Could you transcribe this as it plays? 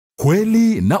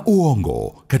Kweli na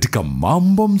uongo katika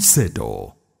mambo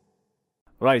mseto.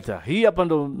 Right, hii hapa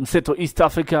ndo Mseto East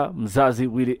Africa, mzazi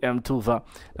Willy M. Tuva,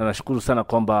 na nashukuru sana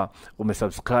kwamba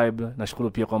umesubscribe.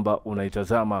 Nashukuru pia kwamba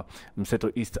unaitazama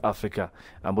Mseto East Africa,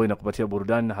 ambayo inakupatia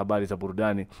burudani na habari za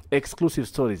burudani, exclusive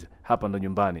stories hapa ndo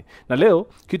nyumbani. Na leo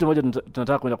kitu moja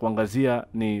tunataka kwenda kuangazia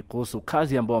ni kuhusu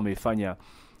kazi ambayo ameifanya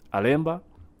ALEMBA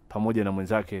pamoja na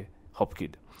mwenzake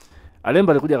HOPKID.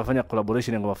 ALEMBA alikuja akafanya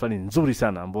collaboration ya ngoma fulani nzuri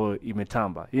sana ambayo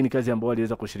imetamba. Hii ni kazi ambayo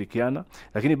aliweza kushirikiana,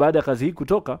 lakini baada ya kazi hii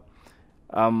kutoka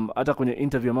hata kwenye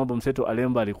interview ya mambo mseto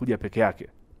ALEMBA alikuja peke yake.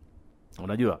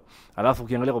 Unajua? Alafu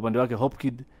ukiangalia kwa upande wake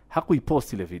HOPKID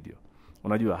hakuipost ile video.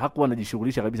 Unajua? Hakuwa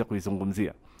anajishughulisha kabisa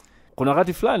kuizungumzia. Kuna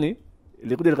wakati fulani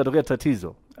ilikuja likatokea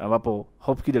tatizo ambapo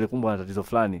HOPKID alikumbwa na tatizo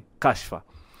fulani, kashfa,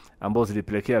 ambazo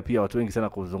zilipelekea pia watu wengi sana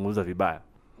kuzungumza vibaya.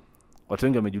 Watu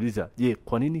wengi wamejiuliza, je,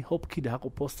 kwa nini HOPKID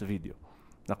hakupost video?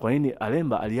 Na kwa nini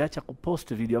ALEMBA aliacha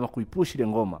kupost video ama kuipush ile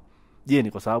ngoma? Je,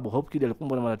 ni kwa sababu HOPKID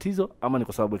alikumbwa na matatizo ama ni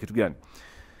kwa sababu ya kitu gani?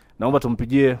 Naomba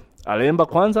tumpigie ALEMBA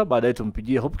kwanza, baadaye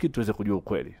tumpigie HOPKID tuweze kujua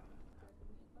ukweli.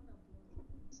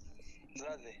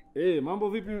 Mzazi. Mambo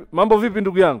vipi? Mambo vipi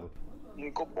ndugu yangu?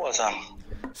 Niko poa sana.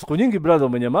 Siku nyingi brother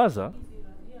umenyamaza.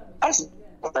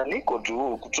 Niko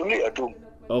tu kutulia tu.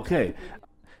 Okay.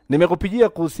 Nimekupigia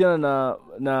kuhusiana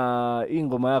na hii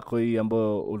ngoma yako hii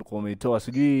ambayo ulikuwa umeitoa.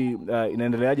 Sijui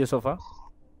inaendeleaje so far?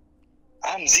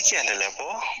 Muziki endelea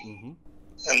poa.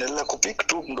 Endelea kupik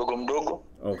tu mdogo mdogo.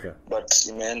 Okay. But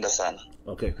imeenda sana.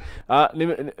 Okay.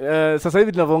 Sasa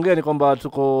hivi tunavyoongea ni kwamba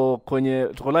tuko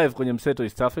live kwenye Mseto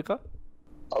East Africa.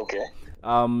 Okay.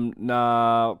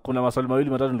 Na kuna maswali mawili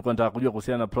matatu nilikuwa nataka kujua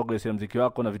kuhusiana na progress ya muziki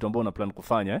wako na vitu ambavyo una plan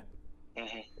kufanya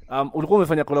ulikuwa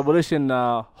umefanya collaboration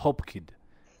na HOPKID.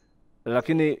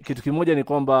 Lakini kitu kimoja ni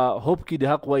kwamba HOPKID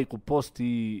hakuwahi kupost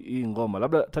hii ngoma.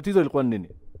 Labda tatizo lilikuwa ni nini?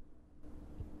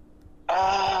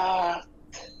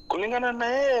 Kulingana na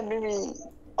yeye mimi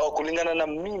au kulingana na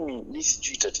mimi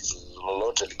sijui tatizo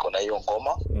lolote liko na hiyo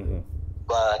ngoma.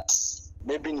 But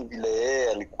maybe ni vile yeye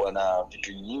alikuwa na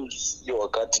vitu nyingi hiyo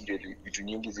wakati, ndio vitu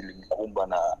nyingi zilimkumba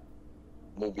na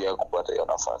maybe hakupata hiyo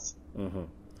nafasi.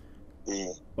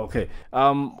 Okay.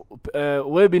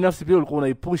 Wewe binafsi pia ulikuwa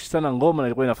unaipush sana ngoma na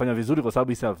ilikuwa inafanya vizuri kwa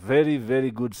sababu it's a very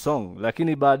very good song,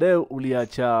 lakini baadaye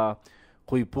uliacha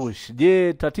kuipush.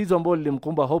 Je, tatizo ambalo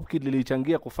lilimkumba HOPKID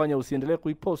lilichangia kufanya usiendelee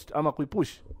kuipost ama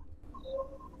kuipush?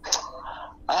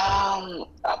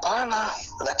 Hapana,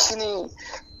 lakini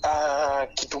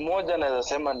kitu moja naweza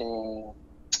sema ni,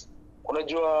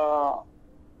 unajua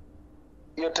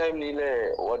hiyo time ni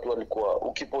ile watu walikuwa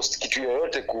ukipost kitu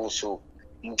yoyote kuhusu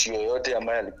mtu yoyote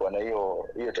ambaye alikuwa na hiyo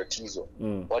tatizo,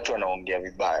 watu wanaongea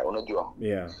vibaya, unajua.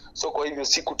 So kwa hivyo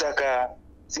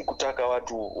sikutaka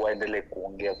watu waendelee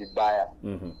kuongea vibaya.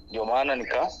 Ndio maana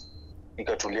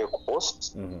nikatulia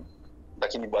kupost.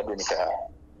 Lakini bado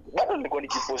nilikuwa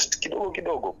nikipost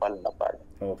kidogo pale na pale.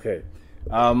 Okay.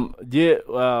 Je,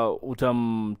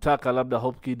 utamtaka labda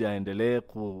HOPKID aendelee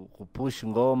kupush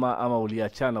ngoma ama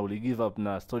uliachana, uligive up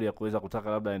na story ya kuweza kutaka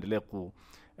labda aendelee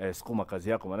sukuma kazi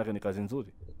yako, maana ni kazi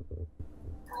nzuri?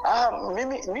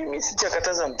 Mimi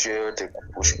sijakataza mtu yeyote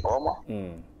kupush ngoma.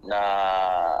 Na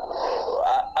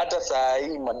hata saa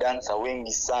hii madansa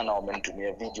wengi sana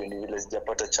wamenitumia video, ni vile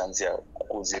sijapata chance ya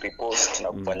kuzirepost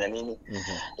na kufanya nini.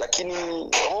 Lakini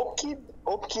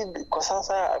HOPKID kwa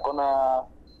sasa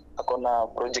akona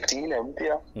project nyingine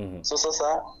mpya. So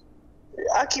sasa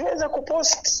akiweza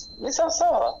kupost ni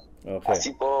sawa. Okay.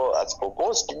 Asipo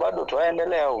post bado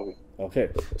tuendelea huko. Okay.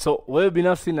 So wewe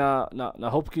binafsi na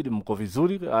HOPKID mko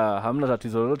vizuri? Hamna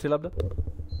tatizo lolote labda?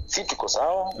 Si tuko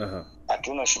sawa.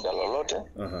 Hatuna shida lolote.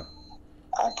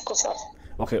 Tuko sawa.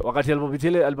 Okay, wakati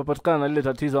alipopatikana na ile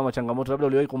tatizo ama changamoto, labda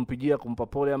uliwahi kumpigia kumpa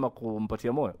pole ama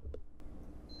kumpatia moyo?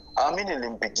 Mimi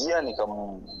nilimpigia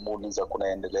nikamuuliza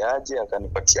kunaendeleaje,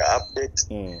 akanipatia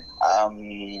update.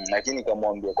 Lakini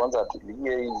nikamwambia kwanza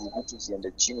atulie, hizi vitu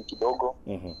ziende chini kidogo.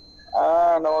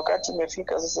 Na wakati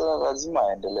umefika sasa lazima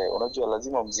aendelee. Unajua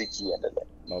lazima muziki iendelee.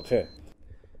 Okay.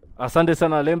 Asante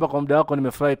sana ALEMBA kwa muda wako,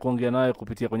 nimefurahi kuongea naye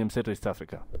kupitia kwenye Mseto East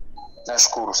Africa.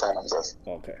 Nashukuru sana mzazi.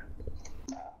 Okay.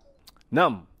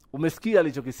 Naam, umesikia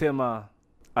alichokisema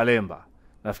ALEMBA.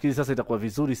 Nafikiri sasa itakuwa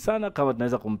vizuri sana kama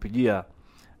tunaweza kumpigia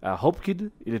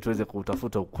HOPKID ili tuweze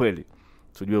kutafuta ukweli.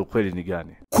 Tujue ukweli ni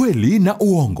gani. Kweli na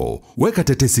uongo, weka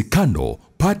tetesi kando,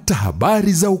 pata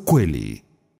habari za ukweli.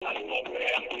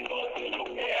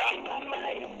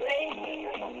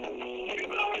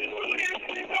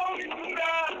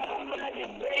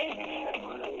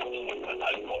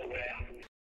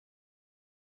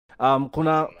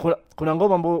 Kuna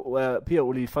ngoma ambayo pia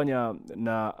uliifanya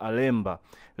na ALEMBA,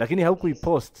 lakini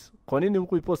haukuipost. Kwa nini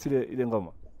hukuipost ile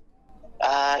ngoma?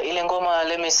 Ile ngoma,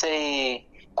 let me say,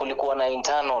 kulikuwa na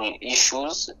internal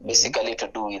issues basically to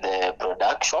do with the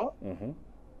production,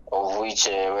 of which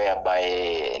whereby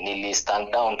nili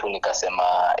stand down to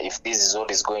nikasema, if this is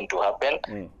what is going to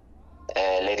happen,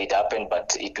 let it happen,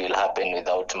 but it will happen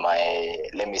without my,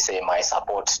 let me say, my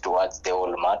support towards the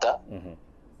whole matter.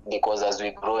 Because as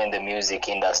we grow in the music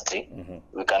industry,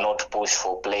 we cannot push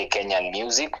for play Kenyan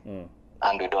music,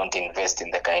 and we don't invest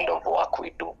in the kind of work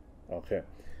we do. Okay.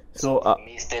 So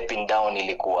me stepping down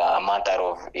ilikuwa a matter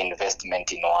of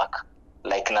investment in work.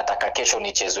 Like nataka kesho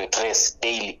nichezwe trace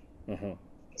daily.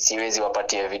 Siwezi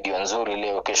wapatia video nzuri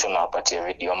leo, kesho nawapatia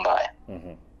video mbaya.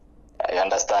 You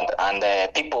understand? And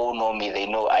people who know me, they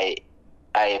know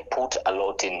I put a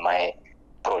lot in my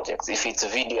projects. If it's a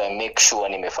video, I make sure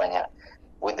nimefanya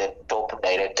with the top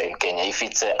director in Kenya. If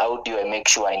it's audio, I make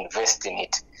sure I invest in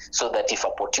it, so that if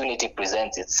opportunity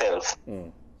presents itself,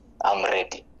 I'm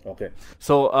ready. Okay.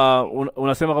 So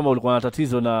unasema kama ulikuwa na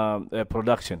tatizo na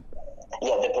production.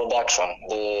 Yeah, the production,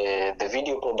 the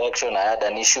video production, I had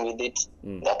an issue with it.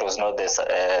 That was not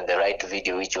the right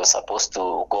video which was supposed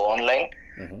to go online.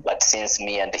 But since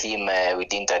me and him we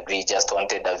didn't agree, just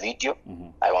wanted a video,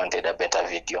 I wanted a better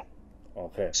video.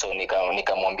 Okay. So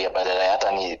nikamwambia badala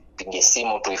hata nipige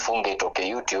simu tuifunge itoke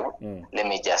YouTube, let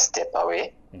me just step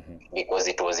away, because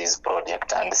it was his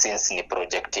project, and since ni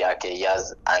project yake, he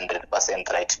has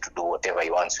 100% right to do whatever he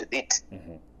wants with it.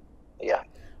 Yeah.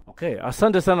 Okay,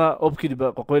 asante sana Opkid,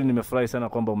 kwa kweli nimefurahi sana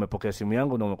kwamba umepokea simu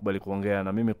yangu na umekubali kuongea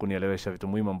na mimi kunielewesha vitu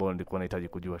muhimu ambavyo nilikuwa nahitaji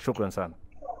kujua. Shukrani sana.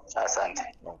 Asante.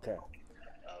 Okay.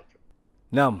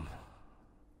 Naam.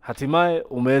 Hatimaye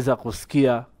umeweza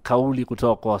kusikia kauli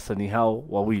kutoka kwa wasanii hao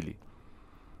wawili.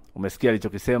 Umesikia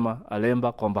alichokisema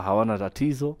Alemba kwamba hawana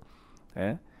tatizo,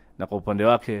 na kwa upande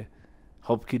wake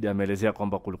Opkid ameelezea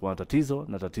kwamba kulikuwa na tatizo,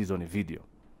 na tatizo ni video.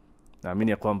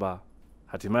 Naamini ya kwamba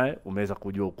hatimaye umeweza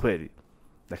kujua ukweli.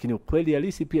 Lakini ukweli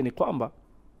halisi pia ni kwamba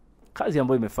kazi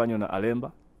ambayo imefanywa na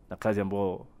Alemba na kazi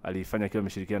ambayo aliifanya akiwa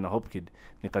ameshirikiana na Opkid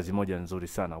ni kazi moja nzuri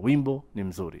sana. Wimbo ni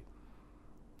mzuri.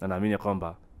 Na naamini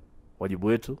kwamba wajibu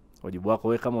wetu, wajibu wako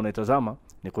wewe kama unaitazama,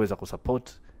 ni kuweza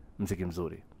kusupport muziki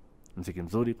mzuri. Muziki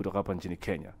mzuri kutoka hapa nchini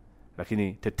Kenya.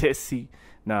 Lakini tetesi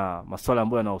na masuala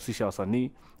ambayo yanahusisha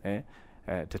wasanii,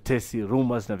 tetesi,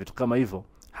 rumors na vitu kama hivyo,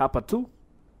 hapa tu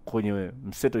kwenye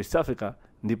Mseto East Africa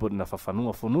ndipo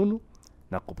tunafafanua fununu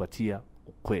na kupatia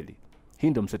ukweli. Hii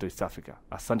ndio Mseto East Africa.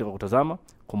 Asante kwa kutazama.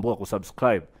 Kumbuka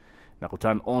kusubscribe na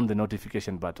kuturn on the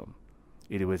notification button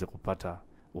ili uweze kupata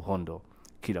uhondo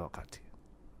kila wakati.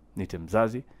 Nite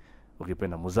Mzazi,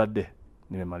 ukipenda Muzade.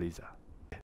 Nimemaliza.